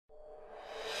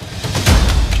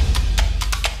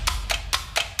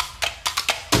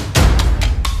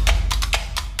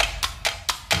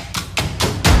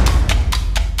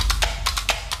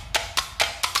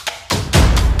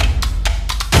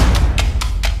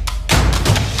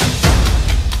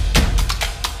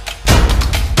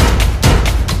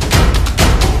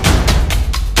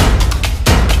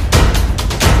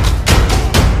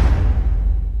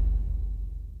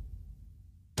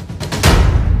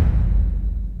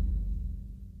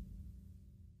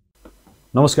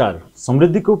नमस्कार।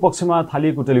 समृद्धिको पक्षमा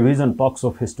थालिएको television talk show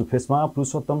face to फेसमा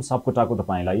पुरुषोत्तम सापकोटाको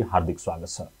तपाईलाई हार्दिक स्वागत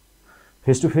छ।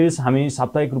 फेस टु फेस हामी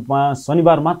साप्ताहिक रूपमा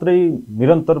शनिबार मात्रै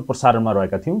निरन्तर प्रसारणमा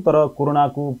रहेका थियौं, तर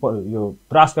कोरोनाको यो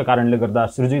त्रासका कारणले गर्दा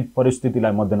सृजित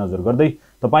परिस्थितिलाई मध्यनजर गर्दै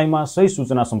तपाईमा सही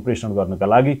सूचना सम्प्रेषण गर्नका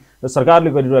लागि र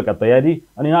सरकारले गरिरहेका तयारी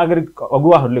अनि नागरिक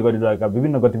अगुवाहरूले गरिरहेका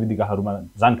विभिन्न गतिविधिकाहरूमा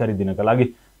जानकारी दिनका लागि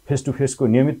फेस टु फेसको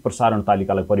नियमित प्रसारण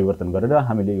तालिकालाई परिवर्तन गरेर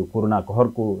हामीले यो कोरोना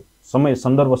कहरको समय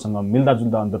सन्दर्भसँग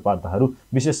मिल्दाजुल्दा अन्तर्वार्ताहरू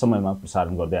विशेष समयमा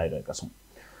प्रसारण गर्दै आइरहेका छौं।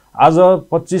 आज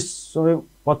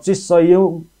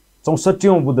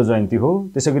 2564औं बुद्ध जयन्ती हो।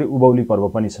 त्यसैगरी उभौली पर्व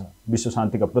पनि छ। विश्व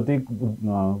शान्तिका प्रतीक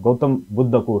गौतम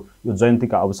बुद्धको यो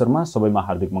जयन्तीका अवसरमा सबैमा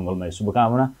हार्दिक मंगलमय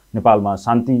शुभकामना। नेपालमा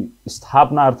शान्ति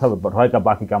स्थापनार्थ रहेका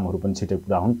बाँकी कामहरू पनि छिटै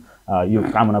पूरा हुन्, यो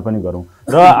कामना पनि गरौं।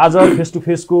 र आज फेस टु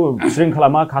फेसको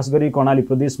श्रृंखलामा खास गरी कर्णाली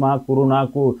प्रदेशमा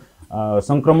कोरोनाको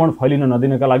संक्रमण फैलिन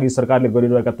नदिनका लागि सरकारले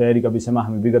गरिरहेका तयारीका विषयमा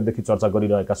हामी विगतदेखि चर्चा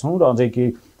गरिरहेका छौं र अझै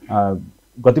के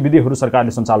गतिविधिहरू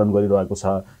सरकारले सञ्चालन गरिरहेको छ,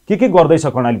 के गर्दैछ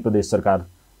कर्णाली प्रदेश सरकार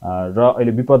र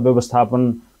अहिले विपद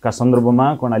व्यवस्थापनका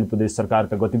सन्दर्भमा कर्णाली प्रदेश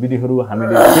सरकारका गतिविधिहरू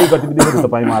हामीले केही गतिविधिहरू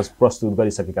तपाईमा आज प्रस्तुत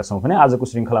गरिसकेका छौं भने आजको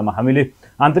श्रृंखलामा हामीले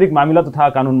आन्तरिक मामिला तथा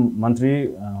कानुन मन्त्री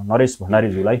नरेश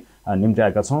भण्डारीज्यूलाई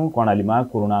निम्त्याएका छौं। कर्णालीमा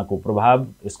कोरोनाको प्रभाव,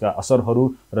 यसका असरहरू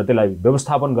र त्यसलाई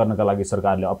व्यवस्थापन गर्नका लागि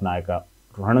सरकारले अपनाएका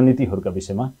रणनीतिहरूका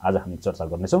विषयमा आज हामी चर्चा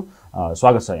गर्नेछौं।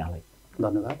 स्वागत छ यहाँलाई।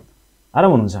 धन्यवाद।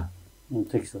 आराम हुनुहुन्छ?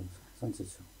 ठीक छ, सन्चै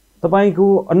छु। तपाईको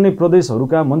अन्य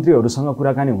प्रदेशहरूका मन्त्रीहरूसँग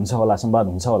कुराकानी हुन्छ होला, संवाद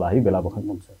हुन्छ होला है बेला बखत?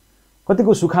 हुन्छ।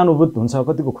 कतिको सुखानुभूत हुन्छ,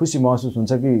 कतिको खुसी महसुस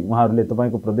हुन्छ कि उहाँहरूले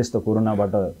तपाईको प्रदेश त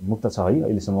कोरोनाबाट मुक्त छ है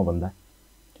अहिलेसम्म भन्दा?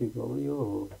 ठीक हो।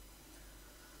 यो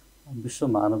विश्व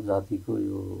मानव जातिको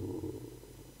यो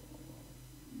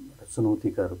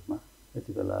चुनौतीका रूपमा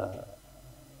यति बेला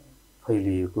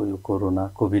फैलिएको यो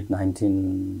कोरोना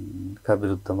कोभिड-19 का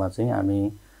विरुद्धमा चाहिँ हामी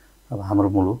अब हाम्रो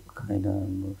मुलुक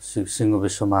हैन सिंगो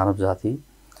विश्व मानव जाति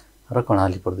र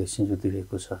कर्णाली प्रदेश चाहिँ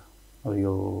जुटिरहेको छ। अब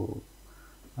यो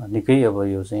निकै अब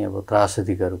यो चाहिँ अब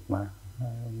त्रासदीका रूपमा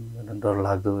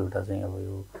डरलाग्दो एउटा चाहिँ अब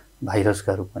यो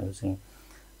भाइरसका रूपमा यो चाहिँ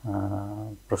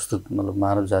प्रस्तुत मतलब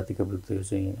मानव जातिका विरुद्ध यो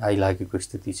चाहिँ आइलागेको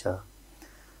स्थिति छ।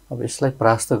 अब यसलाई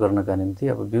परास्त गर्नका निम्ति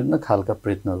अब विभिन्न खालका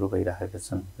प्रयत्नहरू भइरहेका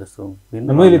छन्। जस्तो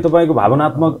मैले तपाईको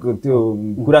भावनात्मक त्यो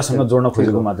कुरासँग जोड्न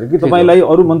खोजेको मात्र कि तपाईलाई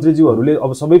अरु मन्त्रीज्यूहरूले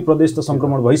अब सबै प्रदेश त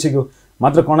संक्रमण भइसक्यो,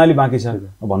 मात्र कर्णाली बाँकी छ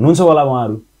भन्नुहुन्छ होला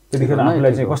उहाँहरू, त्यतिखेर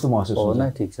आफूलाई चाहिँ कस्तो महसुस हुन्छ?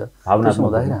 नै ठीक छ। भावनात्मक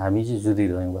हुँदाखेरि हामी चाहिँ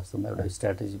जुधिरहेछौँ, वास्तवमा एउटा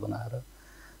स्ट्र्याटेजी बनाएर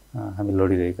हामी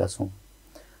लडिरहेका छौँ।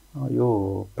 यो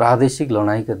प्रादेशिक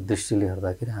लडाईँका दृष्टिले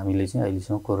हेर्दाखेरि हामीले चाहिँ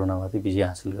अहिलेसम्म कोरोनामाथि विजय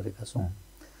हासिल गरेका छौँ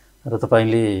र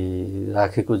तपाईले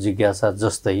राखेको जिज्ञासा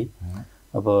जस्तै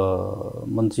अब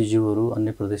मन्त्रीज्यूहरू,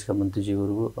 अन्य प्रदेशका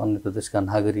मन्त्रीज्यूहरू, अन्य प्रदेशका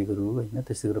नागरिकहरू हैन,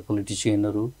 त्यस्तै गरेर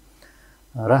पोलिटिशियनहरू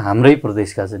र हाम्रै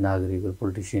प्रदेशका चाहिँ नागरिकहरू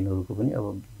पोलिटिशियनहरूको पनि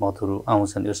अब मतहरू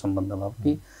आउँछन् यो सम्बन्धमा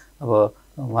कि अब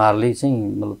उहाँहरूले चाहिँ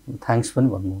मतलब थ्याङ्क्स पनि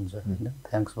भन्नुहुन्छ हैन,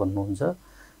 थ्याङ्क्स भन्नुहुन्छ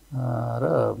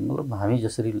र मतलब हामी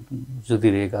जसरी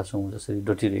जुधिरहेका छौँ, जसरी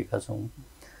डटिरहेका छौँ,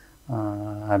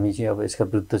 हामी चाहिँ अब यसका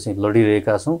विरुद्ध चाहिँ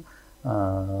लडिरहेका छौँ,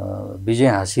 विजय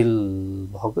हासिल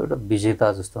भएको एउटा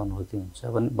विजेता जस्तो अनुभूति हुन्छ।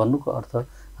 भन्नुको अर्थ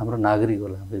हाम्रो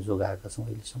नागरिकहरूलाई हामीले जोगाएका छौँ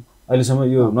अहिलेसम्म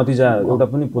यो नतिजा एउटा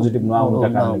पनि पोजिटिभ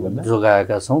नआउनुका कारणले गर्दा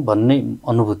जोगाएका छौँ भन्ने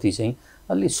अनुभूति चाहिँ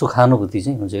अलि सुखानुभूति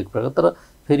चाहिँ हुन्छ एक प्रकार। तर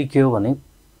फेरि के हो भने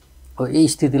यही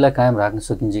स्थितिलाई कायम राख्न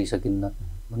सकिन्छ कि सकिन्न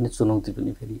भन्ने चुनौती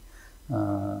पनि फेरि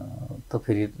त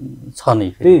फेरि छ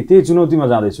नै। त्यही चुनौतीमा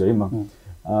जाँदैछु है म।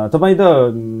 तपाईँ त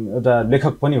एउटा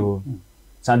लेखक पनि हो,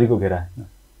 चाँदीको घेरा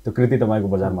त्यो कृति तपाईको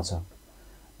बजारमा छ।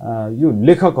 यो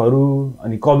लेखकहरू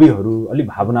अनि कविहरू अलि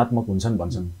भावनात्मक हुन्छन्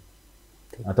भन्छन्,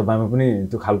 तपाईमा पनि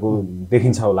त्यो खालको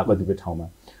देखिन्छ होला कतिपय ठाउँमा।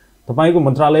 तपाईको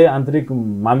मन्त्रालय आन्तरिक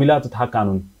मामिला तथा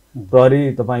कानुन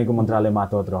प्रहरी तपाईको मन्त्रालय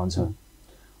मातहत रहन्छ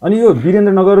अनि यो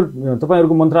वीरेन्द्रनगर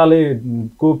तपाईहरुको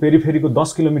मन्त्रालयको पेरिफेरीको 10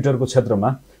 किलोमिटरको क्षेत्रमा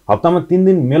हप्तामा 3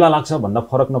 दिन मेला लाग्छ भन्दा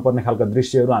फरक नपर्ने खालका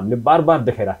दृश्यहरू हामीले बारबार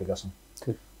देखाइराखेका छौं।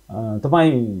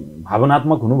 तपाई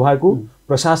भावनात्मक हुनुभएको,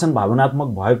 प्रशासन भावनात्मक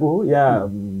भएको हो या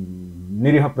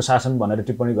निरीह प्रशासन भनेर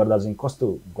टिप्पणी गर्दा चाहिँ कस्तो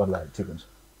गर्दा ठीक हुन्छ?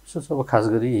 अब खास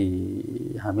गरी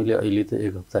हामीले अहिले त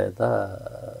एक हप्ता यता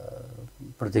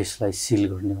प्रदेशलाई सिल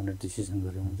गर्ने भनेर डिसिजन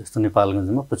गर्यौं। जस्तो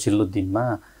नेपालगञ्जमा पछिल्लो दिनमा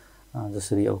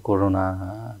जसरी अब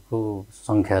कोरोनाको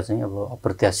संख्या चाहिँ अब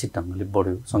अप्रत्याशित ढंगले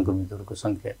बढ्यो, संक्रमितहरूको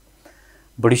संख्या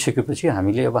बढिसकेपछि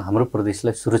हामीले अब हाम्रो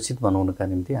प्रदेशलाई सुरक्षित बनाउनका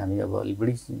निम्ति हामी अब अलि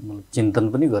बढी चिन्तन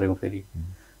पनि गर्यौं। फेरि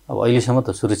अब अहिलेसम्म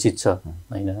त सुरक्षित छ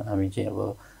हैन, हामी चाहिँ अब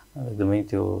एकदमै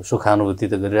त्यो सुखानुभूति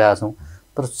त गरिरहेका छौं,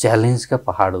 तर च्यालेन्जका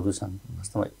पहाडहरू छन्।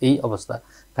 वास्तवमा यही अवस्था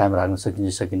कायम राख्न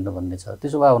सकिन्छ सकिन्न भन्ने छ।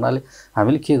 त्यसो भए हुनाले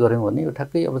हामीले के गर्यौं भने यो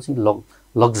ठ्याक्कै अब चाहिँ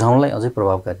लकडाउनलाई अझै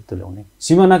प्रभावकारी तुल्याउने,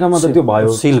 सीमानाकामा त त्यो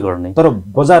भयो सिल गर्ने, तर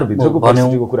बजारभित्रको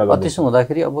परिस्थितिको कुरा गर्नु त्यसो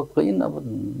हुँदाखेरि अब कैयन अब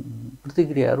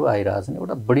प्रतिक्रियाहरू आइरहेछन्।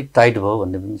 एउटा बढी टाइट भयो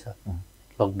भन्ने पनि छ,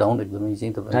 लकडाउन एकदमै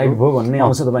चाहिँ तपाईँ टाइट भयो भन्ने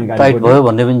आउँछ, तपाईँ टाइट भयो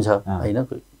भन्ने पनि छ होइन,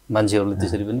 मान्छेहरूले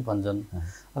त्यसरी पनि भन्छन्।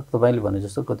 तपाईँले भने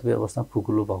जस्तो कतिपय अवस्थामा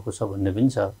खुकुलो भएको छ भन्ने पनि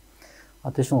छ।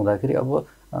 त्यसो हुँदाखेरि अब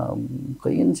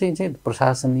कैयन चाहिँ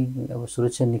प्रशासनिक अब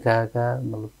सुरक्षा निकायका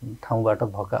मतलब ठाउँबाट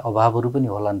भएका अभावहरू पनि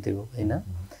होलान् त्यो होइन।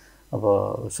 अब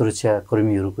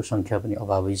सुरक्षाकर्मीहरूको सङ्ख्या पनि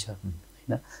अभावै छ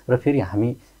होइन। र फेरि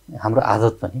हाम्रो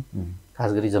आदत पनि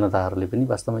खास गरी जनताहरूले पनि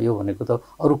वास्तवमा यो भनेको त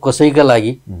अरू कसैका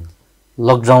लागि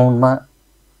लकडाउनमा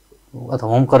अथवा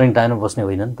होम क्वारेन्टाइनमा बस्ने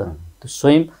होइन नि त, त्यो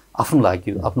स्वयं आफ्नो लागि,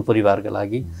 आफ्नो परिवारका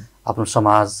लागि, आफ्नो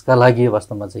समाजका लागि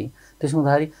वास्तवमा चाहिँ। त्यसो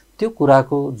हुँदाखेरि त्यो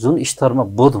कुराको जुन स्तरमा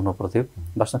बोध हुनु पर्थ्यो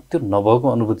वास्तवमा त्यो नभएको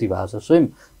अनुभूति भएको छ। स्वयं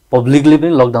पब्लिकले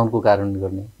पनि लकडाउनको कारण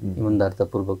गर्ने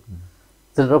इमान्दारितापूर्वक,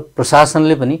 र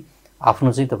प्रशासनले पनि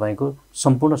आफ्नो चाहिँ तपाईँको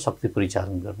सम्पूर्ण शक्ति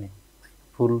परिचालन गर्ने,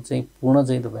 पूर्ण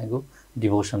चाहिँ तपाईँको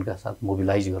डिभोसनका साथ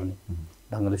मोबिलाइज गर्ने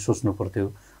ढङ्गले सोच्नु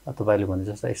पर्थ्यो। तपाईँले भने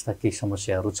जस्तो यस्ता केही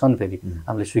समस्याहरू छन्, फेरि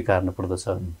हामीले स्वीकार्नु पर्दछ।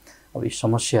 अब यी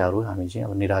समस्याहरू हामी चाहिँ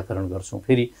अब निराकरण गर्छौँ।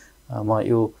 फेरि म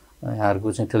यो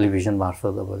यहाँहरूको चाहिँ टेलिभिजन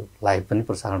मार्फत अब लाइभ पनि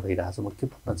प्रसारण भइरहेछ। म के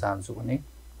भन्न चाहन्छु भने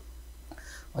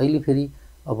अहिले फेरि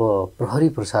अब प्रहरी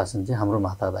प्रशासन चाहिँ हाम्रो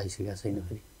मातहत आइसकेका छैन।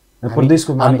 फेरि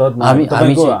प्रदेशको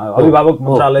अभिभावक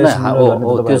मन्त्रालय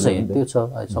त्यो छ,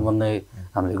 समन्वय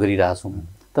हामीले गरिरहेछौँ।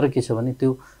 तर के छ भने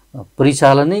त्यो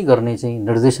परिचालनै गर्ने चाहिँ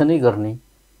निर्देशनै गर्ने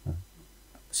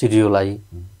सिडिओलाई,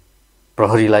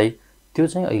 प्रहरीलाई त्यो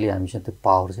चाहिँ अहिले हामीसँग त्यो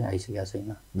पावर चाहिँ आइसकेका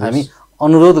छैन। हामी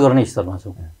अनुरोध गर्ने स्तरमा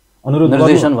छौँ।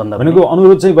 निर्देशन भन्दा भनेको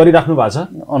अनुरोध चाहिँ गरिराख्नु भएको छ।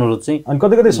 अनुरोध चाहिँ अनि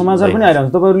कतै कतै समाचार पनि आइरहन्छ,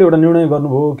 तपाईँहरूले एउटा निर्णय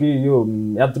गर्नुभयो कि यो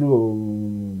यात्रु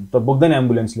त बोक्दैन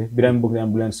एम्बुलेन्सले, बिरामी बोक्ने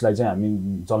एम्बुलेन्सलाई चाहिँ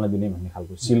हामी चल्न दिने भन्ने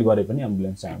खालको, सिल गरे पनि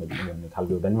एम्बुलेन्स चाहिँ हामी दिने भन्ने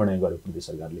खालको एउटा निर्णय गर्यो प्रदेश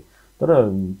सरकारले। तर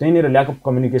त्यहीँनिर ल्याक अफ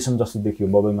कम्युनिकेसन जस्तो देखियो।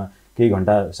 बबैमा केही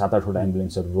घन्टा 7-8वटा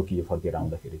एम्बुलेन्सहरू रोकियो फर्केर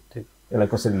आउँदाखेरि। यसलाई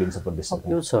कसरी लिन्छ प्रदेश सरकार?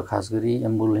 यो छ खास गरी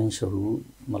एम्बुलेन्सहरू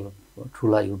मतलब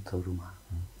ठुला युद्धहरूमा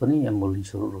पनि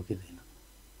एम्बुलेन्सहरू रोकिँदैन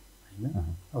होइन।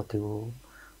 अब त्यो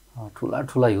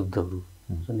ठुला युद्धहरू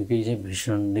निकै चाहिँ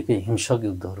भीषण, निकै हिंसक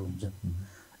युद्धहरू हुन्छन्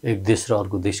एक देश र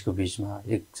अर्को देशको बिचमा,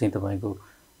 एक चाहिँ तपाईँको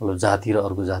मतलब जाति र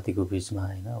अर्को जातिको बिचमा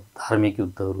होइन। धार्मिक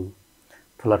युद्धहरू,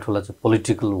 ठुला चाहिँ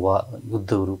पोलिटिकल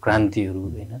युद्धहरू, क्रान्तिहरू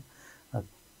होइन,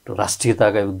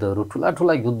 राष्ट्रियताका युद्धहरू,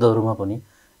 ठुला युद्धहरूमा पनि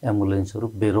एम्बुलेन्सहरू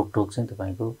बेरोकटोक चाहिँ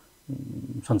तपाईँको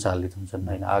सञ्चालित हुन्छन्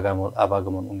होइन।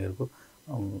 आवागमन उनीहरूको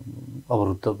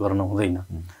अवरुद्ध गर्न हुँदैन।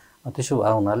 त्यसो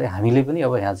भए हुनाले हामीले पनि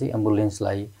अब यहाँ चाहिँ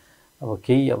एम्बुलेन्सलाई अब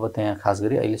केही अब त्यहाँ खास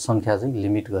गरी अहिले सङ्ख्या चाहिँ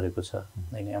लिमिट गरेको छ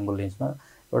होइन। एम्बुलेन्समा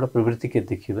एउटा प्रवृत्ति के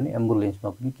देखियो भने एम्बुलेन्समा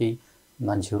पनि केही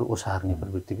मान्छेहरू ओसार्ने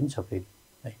प्रवृत्ति पनि छ फेरि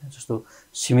होइन। जस्तो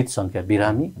सीमित सङ्ख्या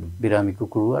बिरामीको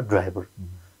क्रु वा ड्राइभर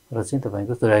र चाहिँ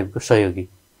तपाईँको ड्राइभरको सहयोगी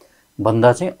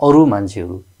भन्दा चाहिँ अरू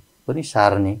मान्छेहरू पनि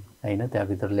सार्ने होइन,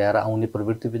 त्यहाँभित्र ल्याएर आउने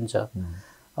प्रवृत्ति पनि छ।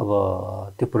 अब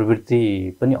त्यो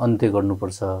प्रवृत्ति पनि अन्त्य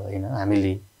गर्नुपर्छ होइन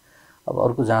हामीले। अब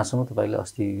अर्को जहाँसम्म तपाईँले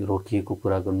अस्ति रोकिएको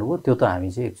कुरा गर्नुभयो, त्यो त हामी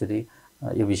चाहिँ एक्चुअली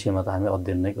यो विषयमा त हामी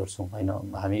अध्ययन नै गर्छौँ होइन।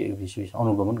 हामी यो विषय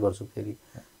अनुगमन गर्छौँ, फेरि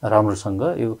राम्रोसँग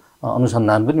यो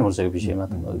अनुसन्धान पनि हुन्छ यो विषयमा।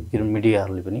 किनभने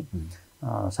मिडियाहरूले पनि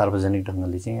सार्वजनिक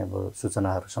ढङ्गले चाहिँ अब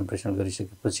सूचनाहरू सम्प्रेषण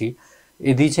गरिसकेपछि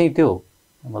यदि चाहिँ त्यो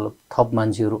मतलब थप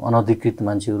मान्छेहरू, अनधिकृत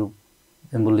मान्छेहरू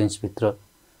एम्बुलेन्सभित्र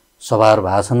सवार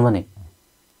भएका छन् भने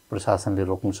प्रशासनले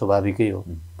रोक्नु स्वाभाविकै हो,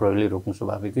 प्रहरीले रोक्नु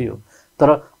स्वाभाविकै हो। तर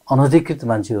अनधिकृत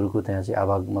मान्छेहरूको त्यहाँ चाहिँ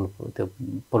मतलब त्यो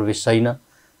प्रवेश छैन,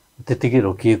 त्यत्तिकै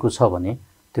रोकिएको छ भने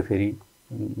त्यो फेरि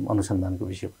अनुसन्धानको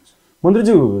विषय हुन्छ।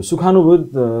 मन्त्रीज्यू, सुखानुभूत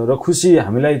र खुसी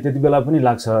हामीलाई त्यति बेला पनि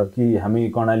लाग्छ कि हामी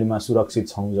कर्णालीमा सुरक्षित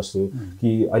छौँ जस्तो, कि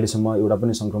अहिलेसम्म एउटा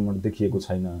पनि सङ्क्रमण देखिएको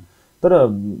छैन। तर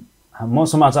म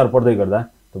समाचार पढ्दै गर्दा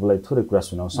तपाईँलाई थोरै कुरा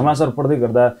सुनाऊ। समाचार पढ्दै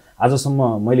गर्दा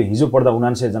आजसम्म मैले हिजो पढ्दा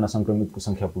 79 जना सङ्क्रमितको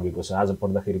सङ्ख्या पुगेको छ, आज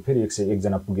पढ्दाखेरि फेरि 101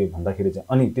 जना पुगे भन्दाखेरि चाहिँ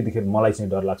अनि त्यतिखेर मलाई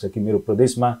चाहिँ डर लाग्छ कि मेरो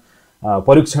प्रदेशमा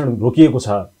परीक्षण रोकिएको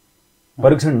छ,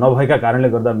 परीक्षण नभएका कारणले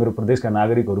गर्दा मेरो प्रदेशका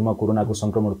नागरिकहरूमा कोरोनाको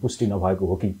सङ्क्रमण पुष्टि नभएको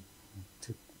हो कि,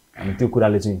 अनि त्यो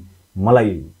कुराले चाहिँ मलाई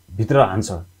भित्र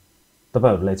हान्छ।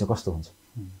 तपाईँहरूलाई चाहिँ कस्तो हुन्छ?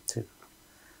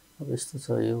 अब यस्तो छ,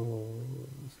 यो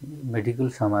मेडिकल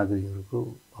सामग्रीहरूको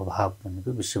अभाव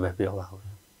भनेको विश्वव्यापी अभाव हो।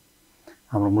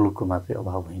 हाम्रो मुलुकको मात्रै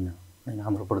अभाव होइन होइन,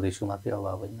 हाम्रो प्रदेशको मात्रै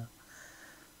अभाव होइन।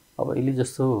 अब अहिले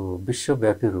जस्तो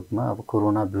विश्वव्यापी रूपमा अब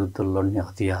कोरोना विरुद्ध लड्ने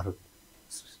हतियार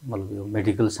मतलब यो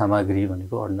मेडिकल सामग्री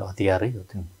भनेको हतियारै हो।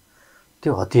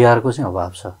 त्यो हतियारको चाहिँ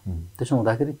अभाव छ। त्यसो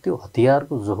हुँदाखेरि त्यो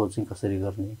हतियारको जोहो चाहिँ कसरी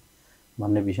गर्ने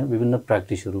भन्ने विषयमा विभिन्न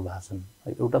प्र्याक्टिसहरू भएको छन्।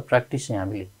 एउटा प्र्याक्टिस चाहिँ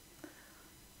हामीले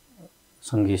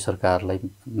सङ्घीय सरकारलाई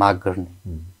माग गर्ने,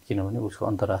 किनभने उसको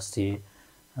अन्तर्राष्ट्रिय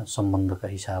सम्बन्धका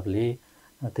हिसाबले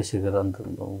त्यसै गरेर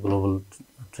ग्लोबल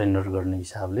ट्रेनर गर्ने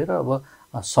हिसाबले र अब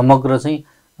समग्र चाहिँ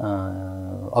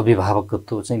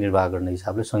अभिभावकत्व चाहिँ निर्वाह गर्ने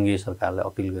हिसाबले सङ्घीय सरकारलाई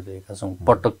अपिल गरिरहेका छौँ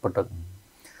पटक पटक।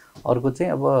 अर्को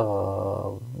चाहिँ अब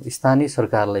स्थानीय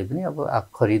सरकारलाई पनि अब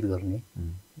खरिद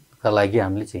गर्नेका लागि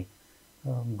हामीले चाहिँ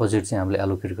बजेट चाहिँ हामीले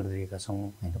एलोकेट गरिदिएका छौँ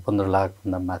होइन, 15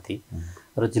 लाखभन्दा माथि।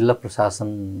 र जिल्ला प्रशासन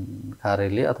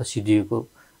कार्यालय अथवा सिडिओको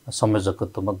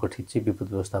संयोजकत्वमा गठित चाहिँ विपद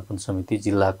व्यवस्थापन समिति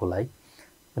जिल्लाको लागि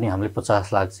पनि हामीले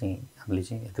 50 लाख चाहिँ हामीले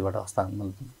चाहिँ यतिबाट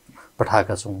हस्तान्तरण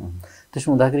पठाएका छौँ।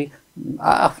 त्यसो हुँदाखेरि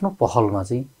आफ्नो पहलमा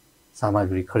चाहिँ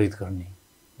सामग्री खरिद गर्ने,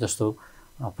 जस्तो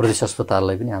प्रदेश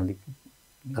अस्पताललाई पनि हामीले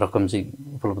रकम चाहिँ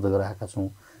उपलब्ध गराएका छौँ।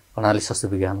 कर्णाली स्वास्थ्य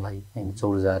विज्ञानलाई होइन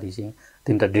चौरजारी चाहिँ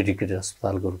 3टा डेडिकेटेड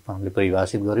अस्पतालको रूपमा हामीले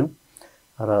परिभाषित गऱ्यौँ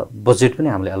र बजेट पनि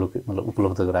हामीले मतलब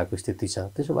उपलब्ध गराएको स्थिति छ।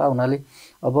 त्यसो भए हुनाले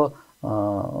अब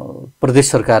प्रदेश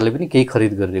सरकारले पनि केही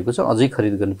खरिद गरिरहेको छ, अझै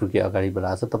खरिद गर्ने प्रक्रिया अगाडि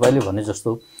बढाएको छ। तपाईँले भने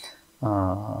जस्तो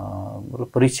मतलब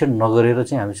परीक्षण नगरेर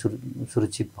चाहिँ हामी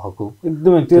सुरक्षित भएको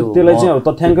एकदमै त्यसलाई चाहिँ अब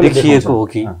तथ्याङ्कले देखिएको हो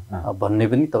कि भन्ने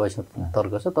पनि तपाईँसँग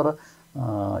तर्क छ। तर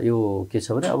यो के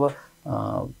छ भने अब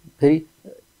फेरि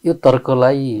यो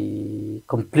तर्कलाई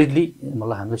कम्प्लिटली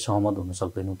मतलब हामीले सहमत हुन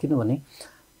सक्दैनौँ, किनभने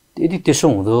यदि त्यसो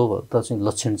हुँदो त चाहिँ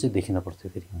लक्षण चाहिँ देखिन पर्थ्यो।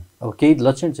 फेरि अब केही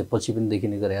लक्षण चाहिँ पछि पनि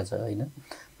देखिने गरेको छ होइन,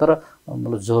 तर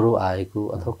मतलब ज्वरो आएको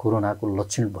अथवा कोरोनाको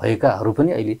लक्षण भएकाहरू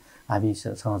पनि अहिले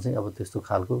हामीसँग चाहिँ अब त्यस्तो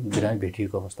खालको बिरामी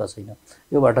भेटिएको अवस्था छैन।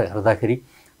 योबाट हेर्दाखेरि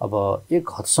अब एक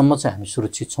हदसम्म चाहिँ हामी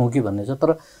सुरक्षित छौँ कि भन्ने छ।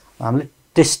 तर हामीले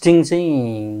टेस्टिङ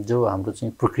चाहिँ जो हाम्रो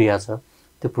चाहिँ प्रक्रिया छ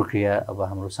त्यो प्रक्रिया अब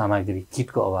हाम्रो सामग्री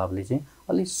किटको अभावले चाहिँ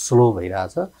अलिक स्लो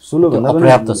भइरहेछ,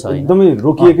 अपर्याप्त छ, एकदमै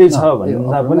रोकिएकै छ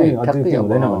भन्दा पनि अतिरिक्त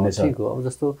हुँदैन भन्ने छ। ठिक हो। अब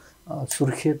जस्तो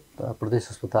सुर्खेत प्रदेश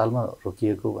अस्पतालमा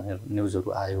रोकिएको भनेर न्युजहरू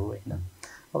आयो होइन।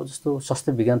 अब जस्तो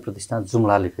स्वास्थ्य विज्ञान प्रतिष्ठान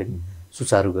जुम्लाले फेरि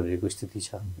सुचारू गरिरहेको स्थिति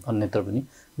छ। अन्यत्र पनि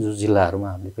जो जिल्लाहरूमा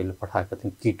हामीले पहिले पठाएका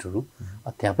थियौँ किटहरू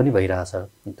त्यहाँ पनि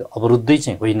भइरहेछ। त्यो अवरुद्धै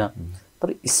चाहिँ होइन, तर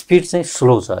स्पिड चाहिँ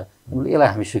स्लो छ। यसलाई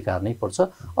हामी स्वीकार्नै पर्छ।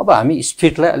 अब हामी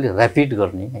स्पिडलाई अलिक ऱ्यापिड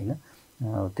गर्ने होइन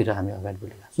तिर हामी अगाडि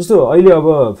बढिरहेका छौँ। जस्तो अहिले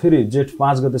अब फेरि जेठ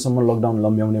 5 गतेसम्म लकडाउन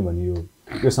लम्ब्याउने भनियो।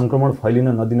 यो सङ्क्रमण फैलिन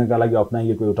नदिनका लागि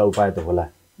अप्नाइएको एउटा उपाय त होला,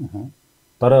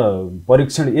 तर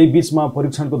परीक्षण यही बिचमा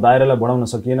परीक्षणको दायरालाई बढाउन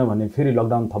सकिएन भने फेरि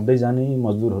लकडाउन थप्दै जाने,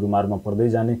 मजदुरहरू मारमा पर्दै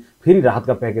जाने, फेरि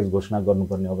राहतका प्याकेज घोषणा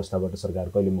गर्नुपर्ने अवस्थाबाट सरकार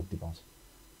कहिले मुक्ति पाउँछ?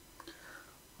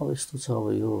 अब यस्तो छ, अब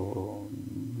यो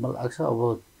मलाई लाग्छ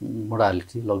अब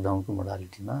मोडालिटी लकडाउनको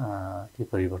मोडालिटीमा के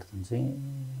परिवर्तन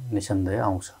चाहिँ निसन्देह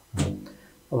आउँछ।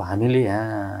 अब हामीले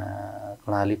यहाँ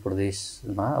कर्णाली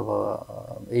प्रदेशमा अब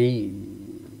यही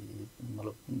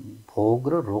मतलब भोग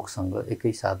र रोगसँग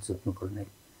एकैसाथ जुझ्नुपर्ने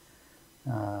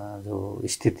जो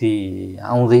स्थिति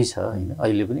आउँदैछ होइन,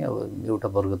 अहिले पनि अब एउटा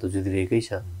वर्ग त जुधिरहेकै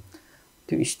छ।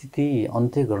 त्यो स्थिति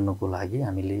अन्त्य गर्नको लागि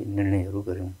हामीले निर्णयहरू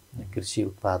गऱ्यौँ। कृषि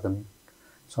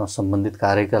उत्पादनसँग सम्बन्धित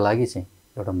कार्यका लागि चाहिँ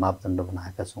एउटा मापदण्ड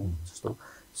बनाएका छौँ। जस्तो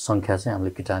सङ्ख्या चाहिँ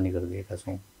हामीले किटानी गरिदिएका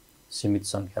छौँ। सीमित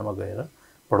सङ्ख्यामा गएर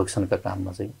प्रोडक्सनका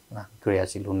काममा चाहिँ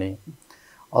क्रियाशील हुने।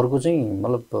 अर्को चाहिँ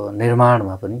मतलब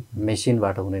निर्माणमा पनि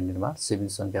मेसिनबाट हुने निर्माण सीमित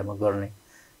सङ्ख्यामा गर्ने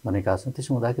भनेका छौँ।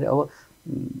 त्यसो हुँदाखेरि अब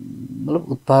मतलब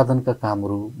उत्पादनका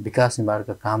कामहरू, विकास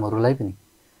निर्माणका कामहरूलाई पनि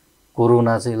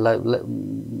कोरोना चाहिँ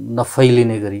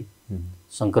नफैलिने गरी,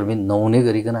 सङ्क्रमित नहुने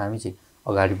गरिकन हामी चाहिँ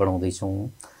अगाडि बढाउँदैछौँ।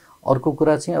 अर्को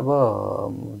कुरा चाहिँ अब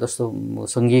जस्तो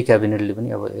सङ्घीय क्याबिनेटले पनि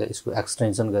अब यसको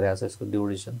एक्सटेन्सन गरेको छ, यसको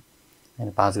ड्युरेसन होइन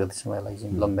 5 गतेसम्म यसलाई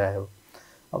चाहिँ लम्ब्यायो।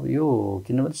 अब यो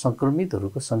किनभने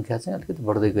सङ्क्रमितहरूको सङ्ख्या चाहिँ अलिकति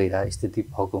बढ्दै गइरहेको स्थिति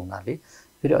भएको हुनाले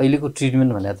फेरि अहिलेको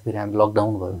ट्रिटमेन्ट भने त फेरि हामी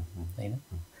लकडाउन भयो होइन,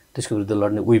 त्यसको विरुद्ध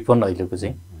लड्ने वेपन अहिलेको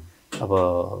चाहिँ अब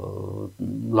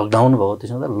लकडाउन भयो।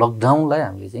 त्यसो हुँदा लकडाउनलाई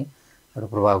हामीले चाहिँ एउटा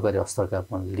प्रभावकारी अस्त्रका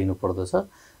रूपमा लिनुपर्दछ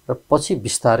र पछि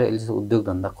बिस्तारै अहिले चाहिँ उद्योग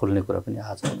धन्दा खोल्ने कुरा पनि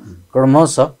आएको छ।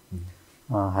 क्रमशः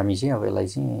हामी चाहिँ अब यसलाई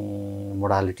चाहिँ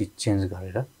मोडालिटी चेन्ज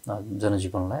गरेर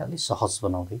जनजीवनलाई अलिक सहज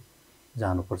बनाउँदै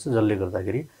जानुपर्छ, जसले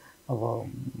गर्दाखेरि अब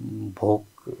भोग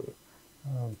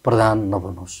प्रधान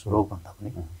नबनोस् रोगभन्दा पनि।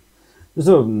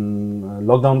 जस्तो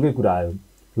लकडाउनकै कुरा आयो,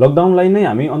 लकडाउनलाई नै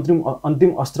हामी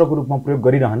अन्तिम अस्त्रको रूपमा प्रयोग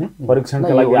गरिरहने,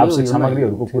 परीक्षणका लागि आवश्यक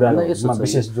सामग्रीहरूको कुरामा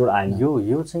विशेष जोड आएन।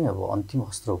 यो चाहिँ अब अन्तिम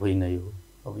अस्त्र होइन।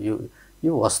 अब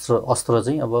यो अस्त्र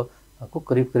चाहिँ अब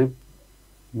करिब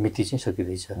मिति चाहिँ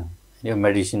सकिँदैछ। यो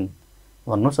मेडिसिन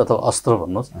भन्नुहोस् अथवा अस्त्र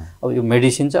भन्नुहोस्, अब यो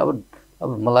मेडिसिन चाहिँ अब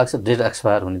मलाई लाग्छ डेट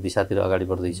एक्सपायर हुने दिशातिर अगाडि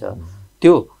बढ्दैछ।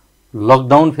 त्यो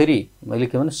लकडाउन फेरि मैले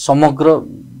के भने समग्र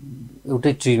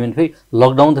एउटै ट्रिटमेन्ट फेरि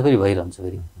लकडाउन त फेरि भइरहन्छ,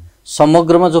 फेरि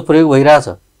समग्रमा जो प्रयोग भइरहेछ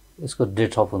यसको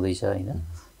डेट अफ हुँदैछ होइन।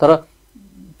 तर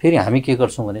फेरि हामी के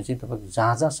गर्छौँ भने चाहिँ तपाईँको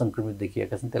जहाँ जहाँ सङ्क्रमित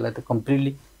देखिएका छन् त्यसलाई त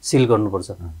कम्प्लिटली सिल गर्नुपर्छ,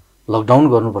 लकडाउन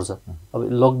गर्नुपर्छ। अब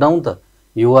लकडाउन त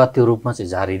यो वा त्यो रूपमा चाहिँ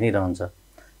जारी नै रहन्छ।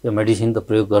 यो मेडिसिन त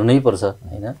प्रयोग गर्नै पर्छ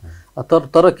हैन।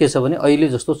 तर के छ भने अहिले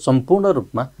जस्तो सम्पूर्ण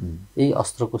रूपमा यही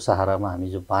अस्त्रको सहारामा हामी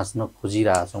जो बाँच्न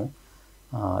खोजिरहेका छौँ,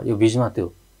 यो बीचमा त्यो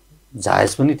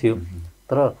जायज पनि थियो,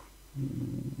 तर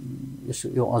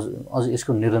यो अझ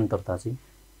यसको निरन्तरता चाहिँ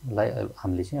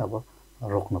हामीले चाहिँ अब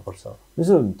रोक्नुपर्छ।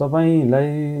 त्यसो तपाईलाई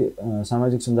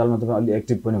सामाजिक सञ्जालमा तपाईँ अलि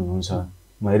एक्टिभ पनि हुनुहुन्छ,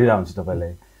 म हेरिरहेको हुन्छु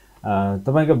तपाईलाई।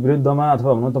 तपाईका विरुद्धमा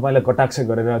अथवा भनौँ तपाईलाई कटाक्ष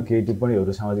गरेर केही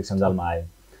टिप्पणीहरू सामाजिक सञ्जालमा आयो।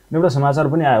 एउटा समाचार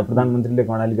पनि आयो, प्रधानमन्त्रीले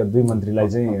कर्णालीका 2 मन्त्रीलाई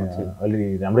चाहिँ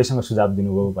अलि राम्रैसँग सुझाव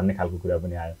दिनुभयो भन्ने खालको कुरा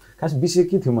पनि आयो। खास विषय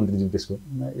के थियो मन्त्रीज्यू त्यसको?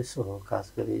 यसो हो,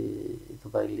 खास गरी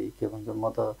तपाईले के भन्छ, म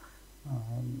त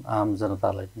आम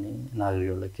जनतालाई पनि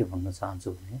नागरिकहरूलाई के भन्न चाहन्छु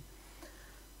भने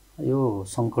यो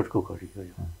सङ्कटको घडी हो,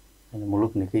 यो हैन,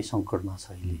 मुलुक निकै सङ्कटमा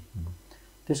छ अहिले।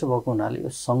 त्यसो भएको हुनाले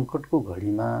यो सङ्कटको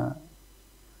घडीमा,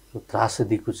 यो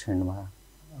त्रासदीको क्षणमा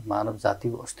मानव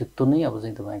जातिको अस्तित्व नै अब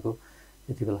चाहिँ तपाईँको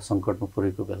यति बेला सङ्कटमा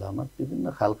परेको बेलामा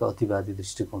विभिन्न खालका अतिवादी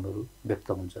दृष्टिकोणहरू व्यक्त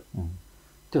हुन्छन्।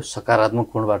 त्यो सकारात्मक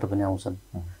कोणबाट पनि आउँछन्,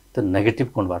 त्यो नेगेटिभ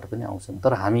कोणबाट पनि आउँछन्।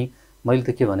 तर मैले त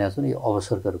के भनेको छु नि, यो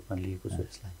अवसरका रूपमा लिएको छु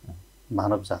यसलाई।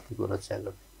 मानव जातिको रक्षा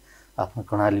गर्ने, आफ्ना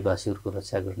कर्णालीवासीहरूको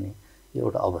रक्षा गर्ने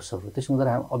एउटा अवसर हो। त्यसो हुँदा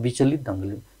हामी अविचलित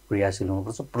ढङ्गले प्रयासशील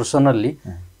हुनुपर्छ। पर्सनल्ली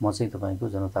म चाहिँ तपाईँको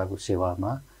जनताको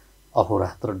सेवामा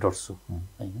अहोरात्र डट्छु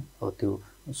हैन। अब त्यो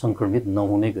सङ्क्रमित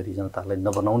नहुने गरी, जनतालाई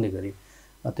नबनाउने गरी,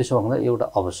 त्यसो हुँदा एउटा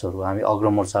अवसर हो। हामी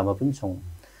अग्रमोर्चामा पनि छौँ।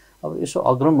 अब यसो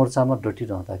अग्रमोर्चामा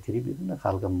डटिरहँदाखेरि विभिन्न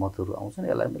खालका मतहरू आउँछन्,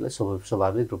 यसलाई मैले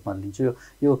स्वाभाविक रूपमा लिन्छु।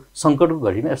 यो सङ्कटको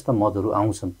घडीमा यस्ता मतहरू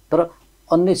आउँछन्, तर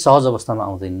अन्य सहज अवस्थामा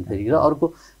आउँदैनन् फेरि। र अर्को,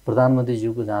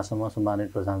 प्रधानमन्त्रीज्यूको जहाँसम्म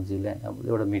सम्मानित प्रधानमन्त्रीले अब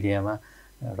एउटा मिडियामा,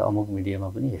 एउटा अमुक मिडियामा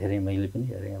पनि हेरेँ, मैले पनि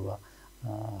हेरेँ, अब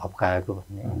हप्काएको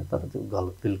भन्ने होइन, तर त्यो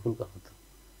गलत, बिल्कुल गलत।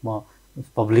 म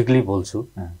पब्लिकली बोल्छु,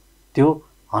 त्यो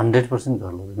 100%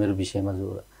 गलत। मेरो विषयमा जो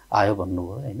आयो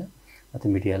भन्नुभयो होइन, त्यो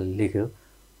मिडियाले लेख्यो,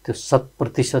 त्यो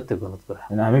 100% त्यो गलत कुरा।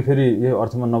 होइन, हामी फेरि यो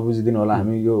अर्थमा नबुझिदिनु होला,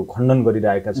 हामी यो खण्डन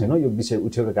गरिरहेका छैनौँ, यो विषय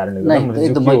उठेको कारणले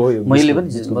गर्दा मैले पनि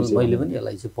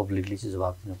यसलाई चाहिँ पब्लिकली चाहिँ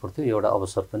जवाब दिनु पर्थ्यो। एउटा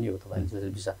अवसर पनि हो,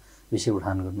 तपाईँले विषय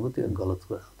उठान गर्नुभयो, त्यो गलत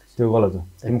कुरा हो। त्यो गलत हो,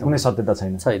 कुनै सत्यता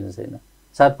छैन।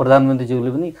 सायद प्रधानमन्त्रीज्यूले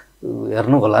पनि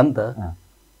हेर्नु होला नि त,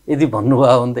 यदि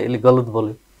भन्नुभयो भने त यसले गलत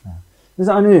बोल्यो।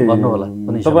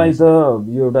 अनि तपाईँ त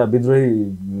यो एउटा विद्रोही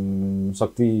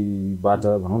शक्तिबाट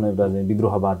भनौँ न, एउटा चाहिँ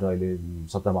विद्रोहबाट अहिले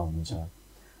सत्तामा हुनुहुन्छ।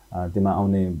 त्यसमा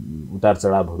आउने उतार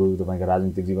चढावहरू, तपाईँका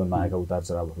राजनीतिक जीवनमा आएका उतार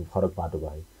चढावहरू फरक बाटो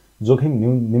भए, जोखिम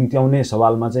निम्त्याउने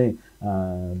सवालमा चाहिँ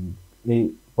यही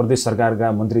प्रदेश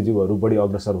सरकारका मन्त्रीज्यूहरू बढी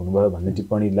अग्रसर हुनुभयो भन्ने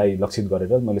टिप्पणीलाई लक्षित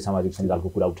गरेर मैले सामाजिक सञ्जालको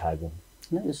कुरा उठाएको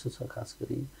हुँ। यसो छ, खास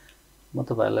गरी म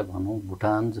तपाईँलाई भनौँ,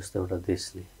 भुटान जस्तो एउटा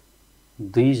देशले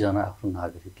 2 जना आफ्नो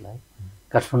नागरिकलाई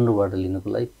काठमाडौँबाट लिनको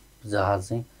लागि जहाज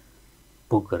चाहिँ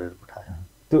बुक गरेर पठायो।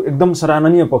 त्यो एकदम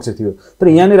सराहनीय पक्ष थियो। तर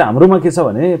यहाँनिर हाम्रोमा के छ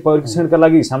भने, परीक्षणका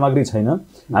लागि सामग्री छैन,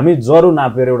 हामी जरो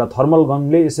नापेर एउटा थर्मल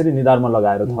गनले यसरी निधारमा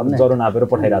लगाएर जरो नापेर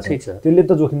पठाइरहेको छ। त्यसले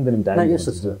त जोखिम त निम्त्याएन।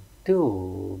 यसो छ, त्यो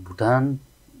भुटान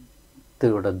त्यो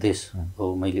एउटा देश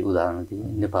हो। मैले उदाहरण दिएँ,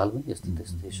 नेपाल पनि यस्तो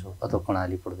देश हो, अथवा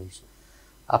कर्णाली प्रदेश।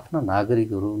 आफ्ना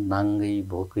नागरिकहरू नाङ्गै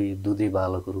भोकै दुधे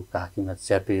बालकहरू काखीमा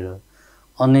च्यापेर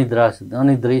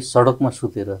अनिद्रै सडकमा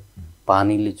सुतेर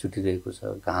पानीले छुटिरहेको छ,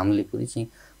 घामले पनि चाहिँ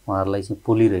उहाँहरूलाई चाहिँ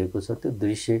पोलिरहेको छ। त्यो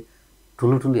दृश्य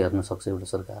ठुलो हेर्न सक्छ एउटा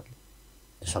सरकारले?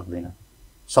 सक्दैन।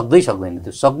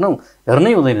 त्यो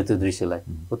हेर्नै हुँदैन त्यो दृश्यलाई।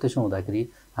 हो, त्यसो हुँदाखेरि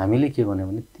हामीले के भन्यो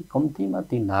भने, ती कम्तीमा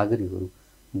ती नागरिकहरू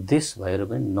देश भएर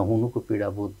पनि नहुनुको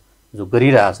पीडाबोध जो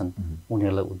गरिरहेछन्,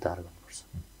 उनीहरूलाई उद्धार गर्नुपर्छ।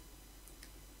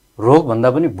 रोगभन्दा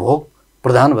पनि भोग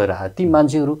प्रधान भएर आए ती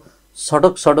मान्छेहरू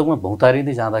सडकमा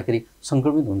भौतारिँदै जाँदाखेरि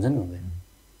सङ्क्रमित हुन्छ नि हुँदैन?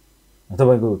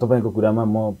 तपाईको कुरामा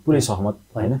म पुरै सहमत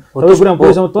होइन। तपाईको कुरामा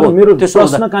पुरै सहमत। तर मेरो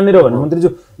प्रश्न कहाँनिर भने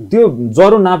मन्त्रीज्यू, त्यो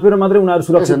जरो नापेर मात्रै उनीहरू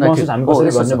सुरक्षित महसुस हामी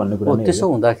कसरी गर्ने भन्ने कुरा नै हो। त्यसो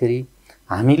हुँदाखेरि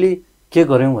हामीले के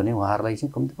गर्यौँ भने, उहाँहरूलाई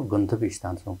चाहिँ कम्तीमा गन्तव्य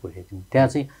स्थानसम्म पुर्याइदियौँ। त्यहाँ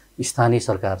चाहिँ स्थानीय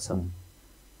सरकार छ,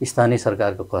 स्थानीय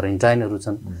सरकारको क्वारेन्टाइनहरू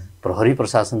छन्, प्रहरी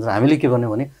प्रशासन छ। हामीले के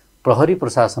भन्यौँ भने, प्रहरी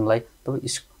प्रशासनलाई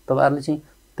तपाईँहरूले चाहिँ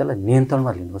त्यसलाई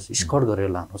नियन्त्रणमा लिनुहोस्, स्कर्ट गरेर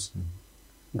लानुहोस्।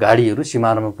 गाडीहरू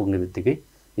सिमानामा पुग्ने बित्तिकै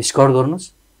स्कर्ट गर्नुहोस्,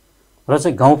 र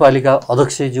चाहिँ गाउँपालिका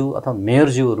अध्यक्षज्यू अथवा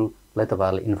मेयरज्यूहरूलाई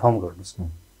तपाईँहरूले इन्फर्म गर्नुहोस्,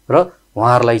 र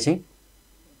उहाँहरूलाई चाहिँ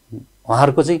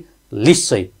उहाँहरूको चाहिँ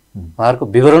लिस्टसहित, उहाँहरूको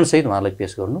विवरणसहित उहाँलाई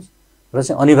पेस गर्नुहोस्, र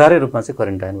चाहिँ अनिवार्य रूपमा चाहिँ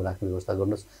क्वारेन्टाइनमा राख्ने व्यवस्था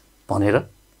गर्नुहोस् भनेर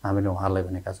हामीले उहाँहरूलाई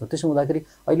भनेका छौँ। त्यसो हुँदाखेरि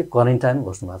अहिले क्वारेन्टाइनमा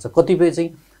बस्नु भएको छ। कतिपय चाहिँ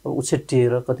अब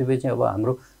उछेट्टिएर, कतिपय चाहिँ अब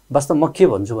हाम्रो वास्तव म के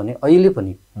भन्छु भने, अहिले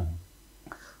पनि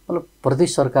मतलब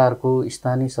प्रदेश सरकारको,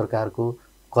 स्थानीय सरकारको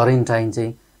क्वारेन्टाइन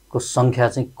चाहिँ को सङ्ख्या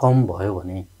चाहिँ कम भयो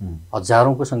भने,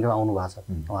 हजारौँको सङ्ख्यामा आउनु भएको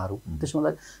छ उहाँहरू। त्यसो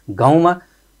हुँदा गाउँमा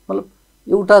मतलब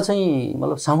एउटा चाहिँ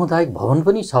मतलब सामुदायिक भवन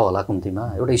पनि छ होला कम्तीमा,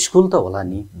 एउटा स्कुल त होला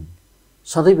नि।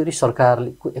 सधैँभरि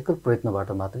सरकारले एकल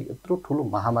प्रयत्नबाट मात्रै यत्रो ठुलो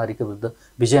महामारीको विरुद्ध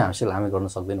विजय हासिल हामी गर्न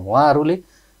सक्दैनौँ। उहाँहरूले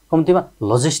कम्तीमा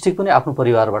लजिस्टिक पनि आफ्नो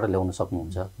परिवारबाट ल्याउन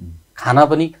सक्नुहुन्छ, खाना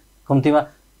पनि कम्तीमा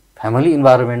फ्यामिली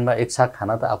इन्भाइरोमेन्टमा एक साथ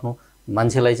खाना त आफ्नो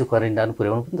मान्छेलाई चाहिँ क्वारेन्टाइन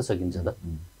पुर्याउनु पनि त सकिन्छ त।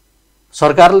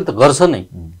 सरकारले त गर्छ नै,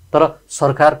 तर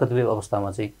सरकार कतिपय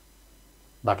अवस्थामा चाहिँ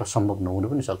बाट सम्भव नहुनु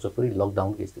पनि सक्छ। पुरै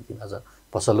लकडाउनको स्थितिमा छ,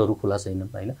 पसलहरू खुला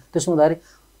छैनन् होइन। त्यसो हुँदाखेरि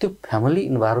त्यो फ्यामिली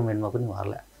इन्भाइरोमेन्टमा पनि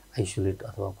उहाँहरूलाई आइसोलेट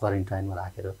अथवा क्वारेन्टाइनमा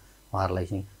राखेर उहाँहरूलाई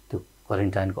चाहिँ त्यो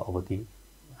क्वारेन्टाइनको अवधि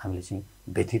हामीले चाहिँ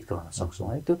व्यतीत गर्न सक्छौँ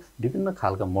है। त्यो विभिन्न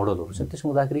खालका मोडलहरू छन्। त्यसो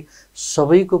हुँदाखेरि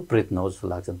सबैको प्रयत्न हो जस्तो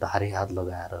लाग्छ, दाह्रे हात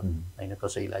लगाएर होइन।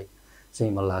 कसैलाई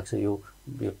चाहिँ मलाई लाग्छ यो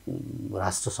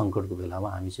राष्ट्र सङ्कटको बेलामा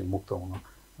हामी चाहिँ मुक्त हुन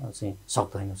चाहिँ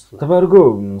सक्दैन जस्तो लाग्छ। तपाईँहरूको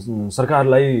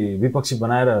सरकारलाई विपक्षी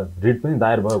बनाएर रिट पनि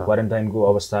दायर भयो क्वारेन्टाइनको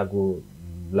अवस्थाको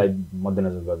लाई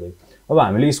मध्यनजर गर्दै। अब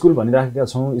हामीले स्कुल भनिराखेका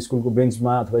छौँ, स्कुलको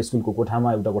बेन्चमा अथवा स्कुलको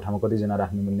कोठामा एउटा कोठामा कतिजना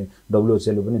राख्ने भन्ने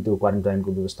WHO पनि त्यो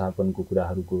क्वारेन्टाइनको व्यवस्थापनको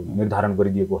कुराहरूको निर्धारण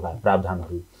गरिदिएको होला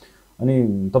प्रावधानहरू। अनि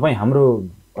तपाईँ हाम्रो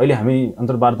अहिले हामी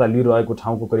अन्तर्वार्ता लिइरहेको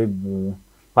ठाउँको करिब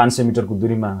 500 मिटरको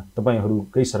दूरीमा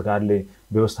तपाईँहरूकै सरकारले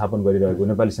व्यवस्थापन गरिरहेको,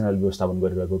 नेपाली सेनाले व्यवस्थापन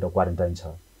गरिरहेको एउटा क्वारेन्टाइन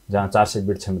छ जहाँ 400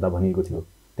 बेड क्षमता भनिएको थियो।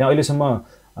 त्यहाँ अहिलेसम्म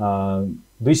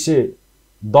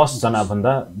 210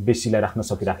 जनाभन्दा बेसीलाई राख्न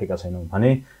सकिराखेका छैनौँ भने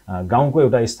गाउँको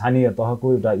एउटा स्थानीय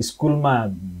तहको एउटा स्कुलमा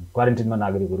क्वारेन्टाइनमा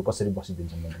नागरिकहरू कसरी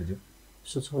बसिदिन्छन् मन्त्रीज्यू?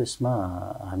 सोच यसमा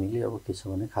हामीले अब के छ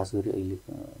भने खास गरी अहिले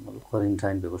मतलब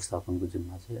क्वारेन्टाइन व्यवस्थापनको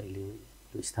जिम्मा चाहिँ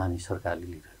अहिले स्थानीय सरकारले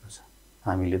लिइरहेको छ।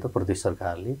 हामीले त प्रदेश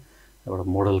सरकारले एउटा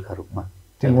मोडलका रूपमा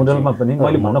त्यो मोडलमा पनि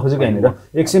मैले भन्न खोजेको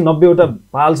यहाँनिर 190 वटा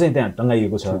पाल चाहिँ त्यहाँ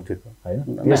टङ्गाइएको छ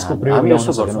हैन। त्यसको प्रयोग हामी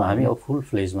यसो गर्छौँ, हामी अब फुल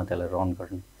फ्लेजमा त्यसलाई रन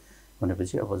गर्ने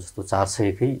भनेपछि अब जस्तो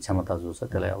 400 कै क्षमता जो छ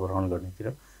त्यसलाई अब रन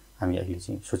गर्नेतिर हामी अहिले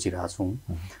चाहिँ सोचिरहेछौँ।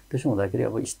 त्यसो हुँदाखेरि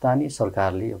अब स्थानीय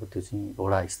सरकारले अब त्यो चाहिँ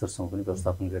वडा स्तरसम्म पनि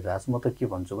व्यवस्थापन गरिरहेको छ। म त के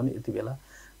भन्छु भने यति बेला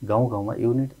गाउँ गाउँमा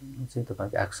युनिट चाहिँ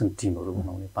तपाईँको एक्सन टिमहरू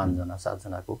बनाउने 5 जना 7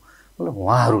 जनाको मतलब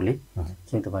उहाँहरूले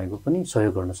चाहिँ तपाईँको पनि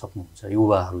सहयोग गर्न सक्नुहुन्छ।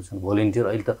 युवाहरू छन्, भोलिन्टियर।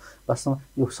 अहिले त वास्तवमा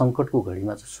यो सङ्कटको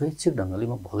घडीमा चाहिँ स्वैच्छिक ढङ्गले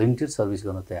म भोलिन्टियर सर्भिस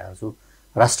गर्न तयार छु,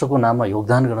 राष्ट्रको नाममा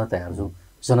योगदान गर्न तयार छु,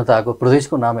 जनताको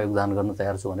प्रदेशको नाममा योगदान गर्न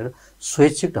तयार छु भनेर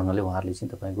स्वैच्छिक ढङ्गले उहाँहरूले चाहिँ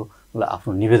तपाईँको मलाई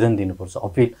आफ्नो निवेदन दिनुपर्छ,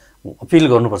 अपिल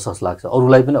गर्नुपर्छ जस्तो लाग्छ।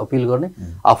 अरूलाई पनि अपिल गर्ने,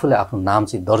 आफूले आफ्नो नाम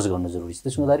चाहिँ दर्ज गर्न जरुरी छ।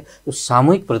 त्यसो हुँदाखेरि यो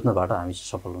सामूहिक प्रयत्नबाट हामी चाहिँ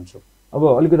सफल हुन्छौँ। अब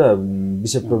अलिकता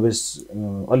विषय प्रवेश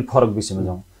अलिक फरक विषयमा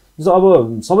जाउँ। जस्तो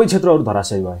अब सबै क्षेत्रहरू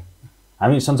धराशयी भए,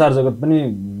 हामी सञ्चार जगत पनि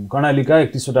कर्णालीका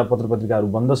 31 वटा पत्र पत्रिकाहरू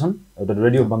बन्द छन्, एउटा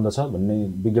रेडियो बन्द छ भन्ने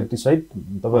विज्ञप्तिसहित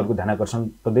तपाईँहरूको ध्यानाकर्षण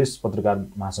प्रदेश पत्रकार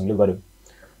महासङ्घले गर्यो।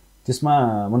 त्यसमा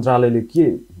मन्त्रालयले के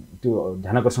त्यो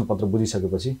ध्यानाकर्षण पत्र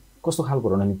बुझिसकेपछि कस्तो खालको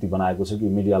रणनीति बनाएको छ कि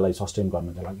मिडियालाई सस्टेन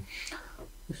गर्नका लागि?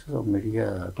 यसो मिडिया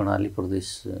कर्णाली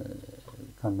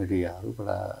प्रदेशका मिडियाहरू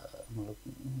बडा मतलब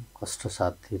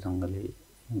कष्टसाध्य ढङ्गले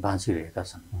बाँचिरहेका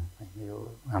छन्। यो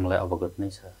हामीलाई अवगत नै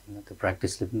छ होइन, त्यो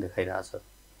प्र्याक्टिसले पनि देखाइरहेछ।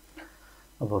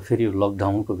 अब फेरि यो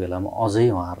लकडाउनको बेलामा अझै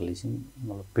उहाँहरूले चाहिँ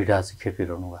मतलब पीडा चाहिँ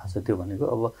खेपिरहनु भएको छ। त्यो भनेको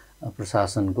अब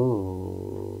प्रशासनको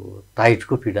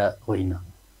टाइटको पीडा होइन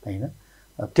होइन,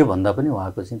 त्योभन्दा पनि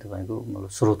उहाँको चाहिँ तपाईँको मतलब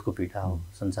स्रोतको पीडा हो,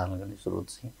 सञ्चालन गर्ने स्रोत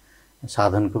चाहिँ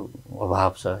साधनको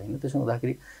अभाव छ होइन। त्यसो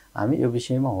हुँदाखेरि हामी यो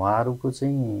विषयमा उहाँहरूको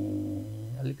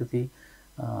चाहिँ अलिकति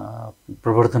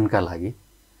प्रवर्धनका लागि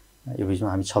यो बिचमा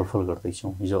हामी छलफल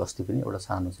गर्दैछौँ। हिजो अस्ति पनि एउटा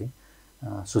सानो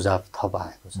चाहिँ सुझाव थप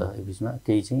आएको छ। यो बिचमा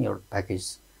केही चाहिँ एउटा प्याकेज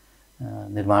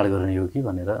निर्माण गर्ने हो कि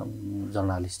भनेर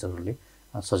जर्नालिस्टहरूले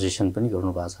सजेसन पनि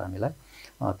गर्नुभएको छ हामीलाई।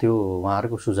 त्यो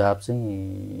उहाँहरूको सुझाव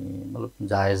चाहिँ मतलब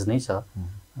जायज नै छ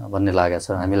भन्ने लागेको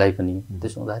छ हामीलाई पनि।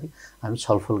 त्यसो हुँदाखेरि हामी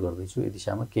छलफल गर्दैछौँ यो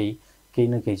दिशामा केही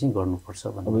न केही चाहिँ गर्नुपर्छ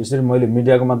भन्ने। अब यसरी मैले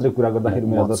मिडियाको मात्रै कुरा गर्दाखेरि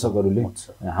मेरा दर्शकहरूले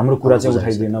हाम्रो कुरा चाहिँ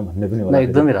उठाइदिएन भन्ने पनि होला।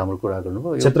 एकदमै राम्रो कुरा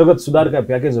गर्नुभयो। क्षेत्रगत सुधारका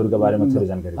प्याकेजहरूका बारेमा थोरै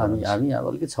जानकारी हामी अब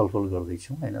अलिकति छलफल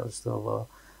गर्दैछौँ होइन। जस्तो अब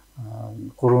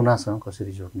कोरोनासँग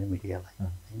कसरी जोड्ने मिडियालाई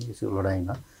होइन, यसको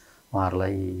लडाइँमा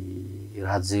उहाँहरूलाई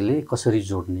राज्यले कसरी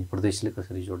जोड्ने, प्रदेशले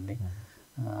कसरी जोड्ने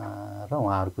र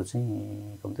उहाँहरूको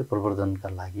चाहिँ कम्ती प्रवर्धनका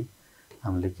लागि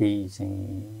हामीले केही चाहिँ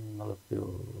मतलब त्यो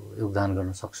योगदान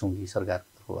गर्न सक्छौँ कि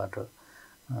सरकारको तर्फबाट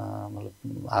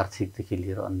मतलब आर्थिकदेखि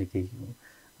लिएर अन्य केही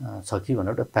छ कि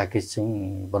भनेर एउटा प्याकेज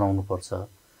चाहिँ बनाउनुपर्छ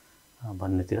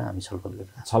भन्नेतिर हामी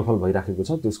छलफल भइराखेको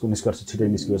छ। त्यसको निष्कर्ष छिटै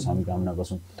निस्कियोस् हामी कामना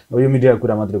गर्छौँ। अब यो मिडियाको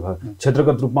कुरा मात्रै भयो,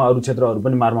 क्षेत्रगत रूपमा अरू क्षेत्रहरू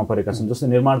पनि मारमा परेका छन्। जस्तै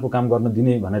निर्माणको काम गर्न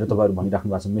दिने भनेर तपाईँहरू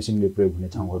भनिराख्नु भएको छ, मेसिनले प्रयोग हुने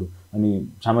ठाउँहरू, अनि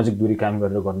सामाजिक दूरी कायम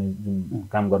गरेर गर्ने जुन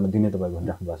काम गर्न दिने तपाईँ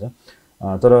भनिराख्नु भएको छ।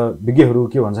 तर विज्ञहरू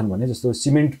के भन्छन् भने जस्तो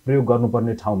सिमेन्ट प्रयोग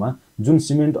गर्नुपर्ने ठाउँमा जुन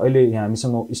सिमेन्ट अहिले यहाँ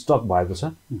हामीसँग स्टक भएको छ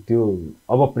त्यो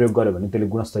अब प्रयोग गर्यो भने त्यसले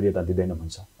गुणस्तरीयता दिँदैन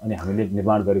भन्छ। अनि हामीले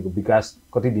निर्माण गरेको विकास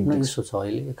कति दिन यसो छ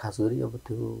अहिले खास गरी अब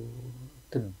त्यो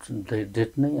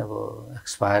डेट नै अब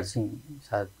एक्सपायर चाहिँ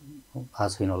सायद भएको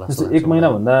छैन होला। जस्तो 1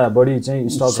 महिनाभन्दा बढी चाहिँ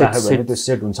स्टक राख्यो भने त्यो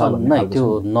सेट हुन्छ भन्ने नै त्यो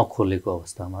नखोलेको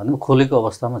अवस्थामा खोलेको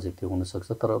अवस्थामा चाहिँ त्यो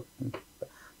हुनसक्छ। तर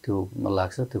त्यो मलाई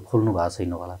लाग्छ त्यो खोल्नु भएको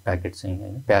छैन होला प्याकेट चाहिँ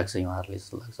होइन प्याक चाहिँ उहाँहरूले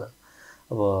जस्तो लाग्छ।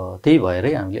 अब त्यही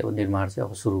भएरै हामीले अब निर्माण चाहिँ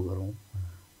अब सुरु गरौँ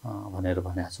भनेर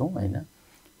भनेका छौँ होइन।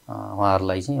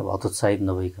 उहाँहरूलाई चाहिँ अब हतोत्साहित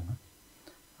नभइकन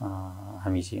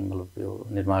हामी चाहिँ मतलब यो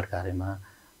निर्माण कार्यमा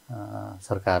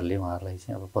सरकारले उहाँहरूलाई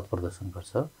चाहिँ अब पथ प्रदर्शन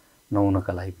गर्छ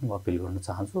नहुनका लागि पनि अपिल गर्न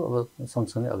चाहन्छु। अब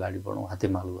सँगसँगै अगाडि बढौँ,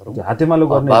 हातेमालो गरौँ, हातेमालो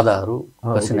गर्ने बाधाहरू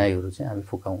कठिनाइहरू चाहिँ हामी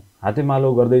फुकाउँ।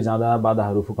 हातेमालो गर्दै जाँदा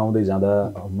बाधाहरू फुकाउँदै जाँदा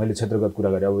मैले क्षेत्रगत कुरा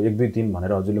गरेँ। अब 1 2 3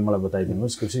 भनेर हजुरले मलाई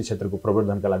बताइदिनुहोस् कृषि क्षेत्रको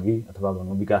प्रवर्धनका लागि अथवा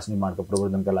भनौँ विकास निर्माणको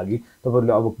प्रवर्धनका लागि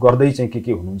तपाईँहरूले अब गर्दै चाहिँ के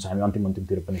हुनुहुन्छ? हामी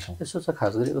अन्तिमतिर पनि छौँ। यसो छ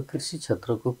खास गरी अब कृषि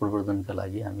क्षेत्रको प्रवर्धनका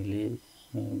लागि हामीले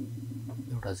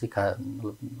एउटा चाहिँ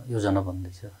मतलब योजना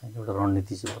बन्दैछ होइन, एउटा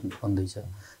रणनीति चाहिँ बन्दैछ।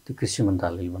 त्यो कृषि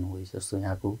मन्त्रालयले बनाउँदैछ। जस्तो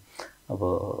यहाँको अब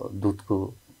दुधको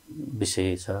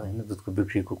विषय छ होइन, दुधको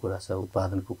बिक्रीको कुरा छ,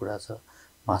 उत्पादनको कुरा छ,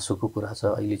 मासुको कुरा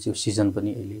छ। अहिले चाहिँ सिजन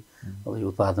पनि अहिले अब यो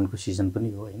उत्पादनको सिजन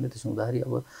पनि हो होइन। त्यसो हुँदाखेरि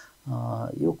अब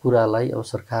यो कुरालाई अब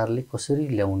सरकारले कसरी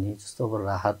ल्याउने, जस्तो अब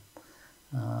राहत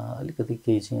अलिकति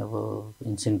केही चाहिँ अब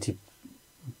इन्सेन्टिभ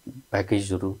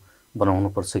प्याकेजहरू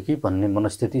बनाउनुपर्छ कि भन्ने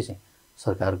मनस्थिति चाहिँ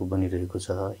सरकारको बनिरहेको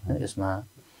छ होइन। यसमा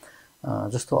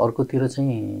जस्तो अर्कोतिर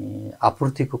चाहिँ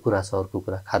आपूर्तिको कुरा छ। अर्को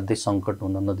कुरा खाद्य सङ्कट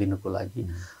हुन नदिनको लागि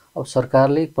अब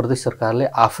सरकारले प्रदेश सरकारले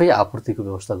आफै आपूर्तिको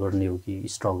व्यवस्था गर्ने हो कि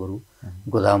स्टकहरू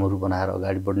गोदामहरू बनाएर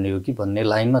अगाडि बढ्ने हो कि भन्ने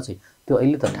लाइनमा चाहिँ त्यो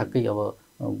अहिले त ठ्याक्कै अब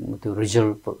त्यो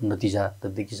रिजल्ट नतिजा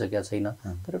त देखिसकेका छैन।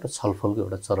 तर एउटा छलफलको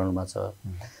एउटा चरणमा छ।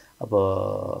 अब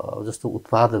जस्तो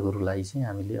उत्पादकहरूलाई चाहिँ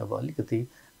हामीले अब अलिकति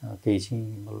केही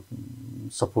चाहिँ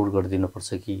सपोर्ट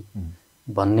गरिदिनुपर्छ कि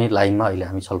भन्ने लाइनमा अहिले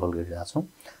हामी छलफल गरिरहेका छौँ।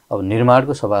 अब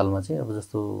निर्माणको सवालमा चाहिँ अब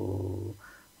जस्तो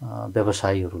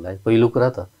व्यवसायीहरूलाई पहिलो कुरा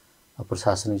त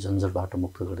प्रशासनिक झन्झटबाट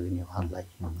मुक्त गरिदिने उहाँहरूलाई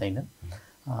होइन।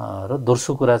 र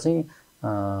दोस्रो कुरा चाहिँ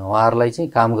उहाँहरूलाई चाहिँ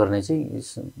काम गर्ने चाहिँ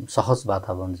सहज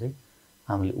वातावरण चाहिँ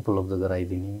हामीले उपलब्ध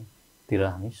गराइदिनेतिर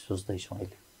हामी सोच्दैछौँ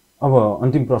अहिले। अब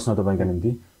अन्तिम प्रश्न तपाईँका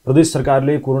निम्ति, प्रदेश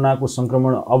सरकारले कोरोनाको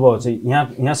सङ्क्रमण अब चाहिँ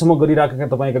यहाँसम्म गरिराखेका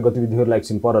तपाईँका गतिविधिहरूलाई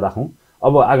एकछिन पर राखौँ।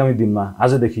 अब आगामी दिनमा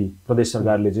आजदेखि प्रदेश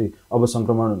सरकारले चाहिँ अब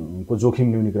सङ्क्रमणको जोखिम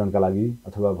न्यूनीकरणका लागि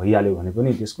अथवा भइहाल्यो भने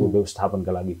पनि त्यसको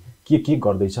व्यवस्थापनका लागि के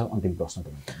गर्दैछ? अन्तिम प्रश्न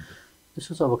तपाईँको।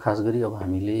 यसो छ अब खास गरी अब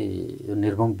हामीले यो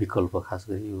निर्गम विकल्प खास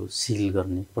गरी यो सिल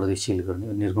गर्ने प्रदेश सिल गर्ने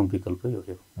यो निर्गम विकल्पै हो।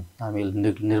 यो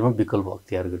हामीले निर्गम विकल्प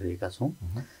अख्तियार गरिरहेका छौँ।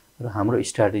 र हाम्रो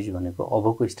स्ट्राटेजी भनेको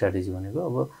अबको स्ट्राटेजी भनेको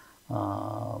अब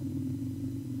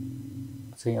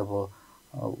चाहिँ अब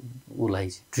उसलाई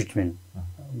ट्रिटमेन्ट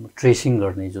ट्रेसिङ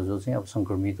गर्ने जो चाहिँ अब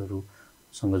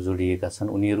सङ्क्रमितहरूसँग जोडिएका छन्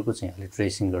उनीहरूको चाहिँ अहिले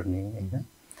ट्रेसिङ गर्ने होइन।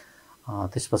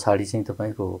 त्यस पछाडि चाहिँ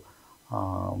तपाईँको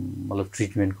मतलब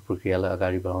ट्रिटमेन्टको प्रक्रियालाई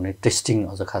अगाडि बढाउने, टेस्टिङ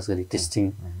अझ खास गरी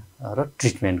टेस्टिङ र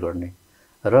ट्रिटमेन्ट गर्ने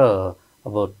र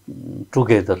अब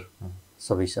टुगेदर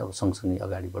सबै अब सँगसँगै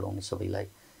अगाडि बढाउने सबैलाई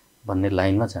भन्ने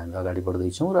लाइनमा चाहिँ हामी अगाडि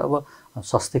बढ्दैछौँ। र अब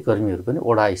स्वास्थ्य कर्मीहरू पनि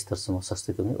वडा स्तरसम्म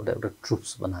स्वास्थ्य कर्मी एउटा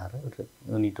ट्रुप्स बनाएर एउटा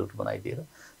युनिटहरू बनाइदिएर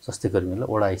स्वास्थ्य कर्मीहरूलाई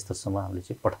वडा स्तरसम्म हामीले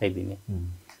चाहिँ पठाइदिने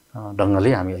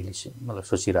ढङ्गले हामी अहिले मतलब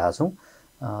सोचिरहेछौँ।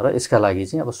 र यसका लागि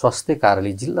चाहिँ अब स्वास्थ्य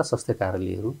कार्यालय जिल्ला स्वास्थ्य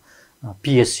कार्यालयहरू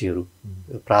पिएससीहरू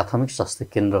प्राथमिक स्वास्थ्य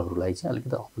केन्द्रहरूलाई चाहिँ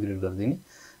अलिकति अपग्रेड गरिदिने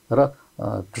र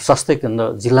स्वास्थ्य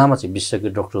केन्द्र जिल्लामा चाहिँ विशेषज्ञ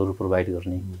डक्टरहरू प्रोभाइड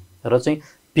गर्ने र चाहिँ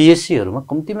पिएससीहरूमा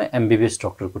कम्तीमा एमबिबिएस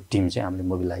डक्टरको टिम चाहिँ हामीले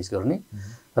मोबिलाइज गर्ने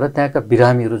र त्यहाँका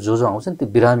बिरामीहरू जो आउँछन् त्यो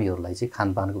बिरामीहरूलाई चाहिँ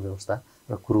खानपानको व्यवस्था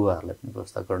र कुरुवाहरूलाई पनि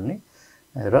व्यवस्था गर्ने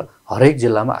र हरेक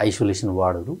जिल्लामा आइसोलेसन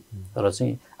वार्डहरू र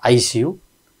चाहिँ आइसियु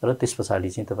र त्यस पछाडि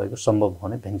चाहिँ तपाईँको सम्भव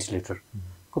हुने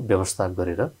भेन्टिलेटरको व्यवस्था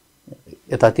गरेर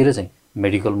यतातिर चाहिँ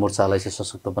मेडिकल मोर्चालाई चाहिँ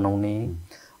सशक्त बनाउने,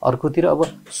 अर्कोतिर अब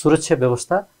सुरक्षा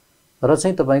व्यवस्था र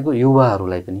चाहिँ तपाईँको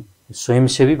युवाहरूलाई पनि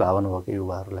स्वयंसेवी भावना भएको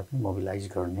युवाहरूलाई पनि मोबिलाइज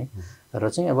गर्ने र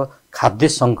चाहिँ अब खाद्य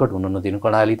सङ्कट हुन नदिनु।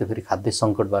 कर्णाली त फेरि खाद्य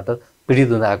सङ्कटबाट पीडित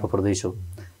हुँदै आएको प्रदेश हो।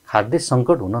 खाद्य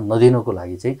सङ्कट हुन नदिनुको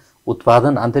लागि चाहिँ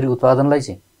उत्पादन आन्तरिक उत्पादनलाई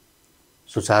चाहिँ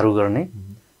सुचारू गर्ने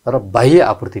र बाह्य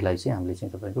आपूर्तिलाई चाहिँ हामीले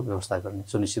चाहिँ तपाईँको व्यवस्था गर्ने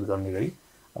सुनिश्चित गर्ने गरी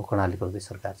अब कर्णाली प्रदेश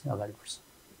सरकार चाहिँ अगाडि बढ्छ।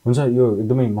 हुन्छ, यो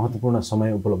एकदमै महत्त्वपूर्ण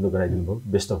समय उपलब्ध गराइदिनु भयो।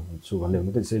 व्यस्त छु भन्दै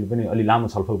हुनु त्यसैले पनि अलि लामो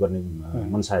छलफल गर्ने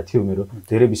मनसाय थियो मेरो।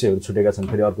 धेरै विषयहरू छुटेका छन्।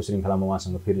 फेरि अर्को श्रृङ्खलामा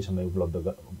उहाँसँग फेरि समय उपलब्ध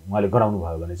उहाँले गराउनु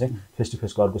भयो भने चाहिँ फेस टु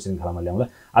फेसको अर्को श्रृङ्खलामा ल्याउँला।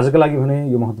 आजका लागि भने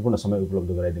यो महत्त्वपूर्ण समय उपलब्ध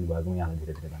गराइदिनु भएको यहाँलाई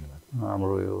धेरै धेरै धन्यवाद।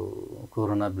 हाम्रो यो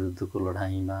कोरोना विरुद्धको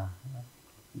लडाइँमा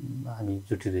हामी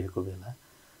जुटिरहेको बेला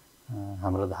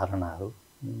हाम्रा धारणाहरू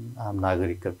आम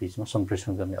नागरिकका बिचमा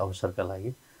सम्प्रेषण गर्ने अवसरका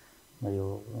लागि म यो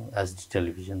एसडी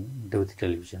टेलिभिजन देउती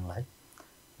टेलिभिजनलाई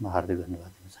म हार्दिक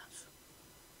धन्यवाद दिन चाहन्छु।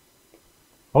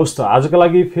 हवस् त, आजका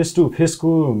लागि फेस टु फेसको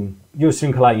यो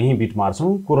श्रृङ्खला यहीँ बिट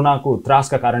मार्छौँ। कोरोनाको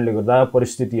त्रासका कारणले गर्दा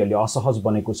परिस्थिति अलि असहज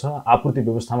बनेको छ, आपूर्ति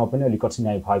व्यवस्थामा पनि अलिक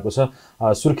कठिनाइ भएको छ।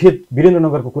 सुर्खेत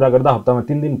वीरेन्द्रनगरको कुरा गर्दा हप्तामा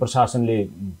 3 दिन प्रशासनले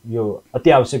यो अति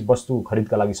आवश्यक वस्तु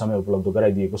खरिदका लागि समय उपलब्ध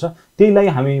गराइदिएको छ। त्यहीलाई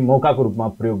हामी मौकाको रूपमा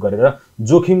प्रयोग गरेर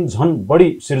जोखिम झन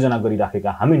बढी सिर्जना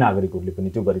गरिराखेका हामी नागरिकहरूले पनि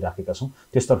त्यो गरिराखेका छौँ।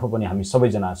 त्यसतर्फ पनि हामी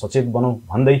सबैजना सचेत बनौँ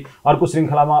भन्दै अर्को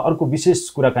श्रृङ्खलामा अर्को विशेष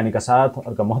कुराकानीका साथ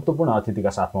अर्का महत्त्वपूर्ण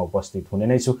अतिथिका साथमा उपस्थित हुने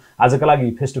नै छु। आजका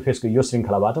लागि फेस टु फेसको यो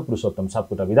श्रृङ्खलाबाट पुरुषोत्तम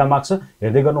सापकोटा बिदा माग्छ।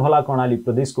 हेर्दै गर्नुहोला कर्णाली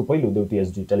प्रदेशको पहिलो देउती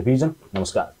एसडी टेलिभिजन।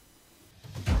 नमस्कार।